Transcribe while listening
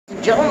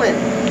Gentlemen,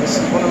 this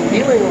is what I'm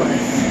dealing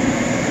with.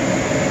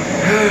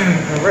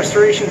 The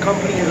restoration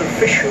company has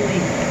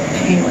officially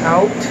came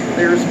out.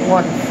 There's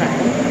one fan.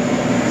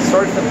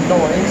 Sorry for the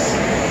noise.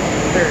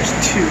 There's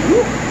two.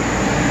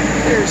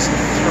 There's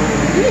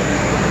three.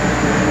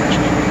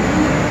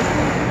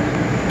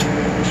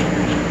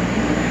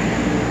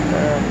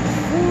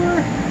 4.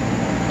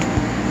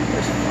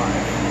 There's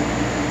 5.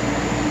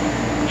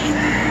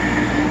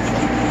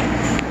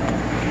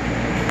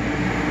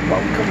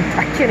 Welcome.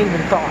 I can't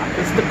even talk.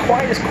 It's the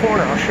quietest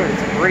corner. I'll show you.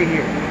 It's right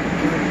here.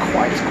 It's the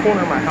quietest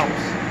corner of my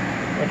house.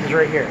 Like it's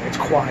right here. It's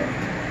quiet.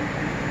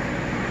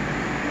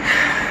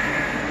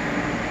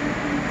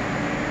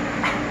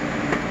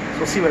 So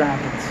we'll see what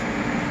happens.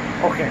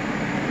 Okay.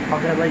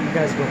 I'm gonna let you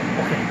guys go.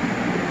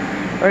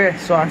 Okay,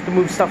 so I have to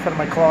move stuff out of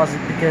my closet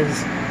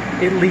because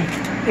it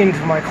leaked into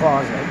my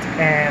closet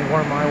and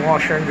where my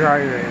washer and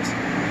dryer is.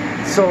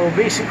 So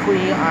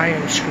basically, I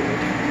am screwed.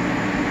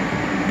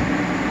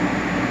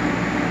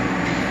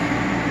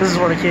 This is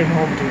what I came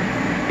home to.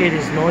 It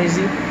is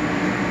noisy.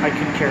 I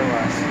could care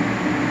less.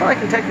 But I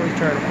can technically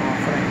turn them off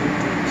when I need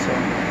to, so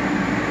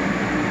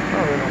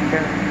I really don't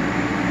care.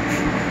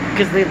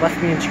 Because they left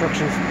me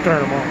instructions to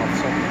turn them off,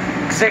 so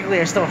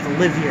technically I still have to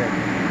live here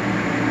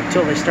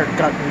until they start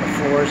gutting the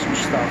floors and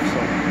stuff, so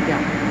yeah.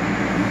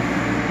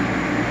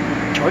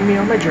 Join me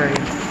on my journey.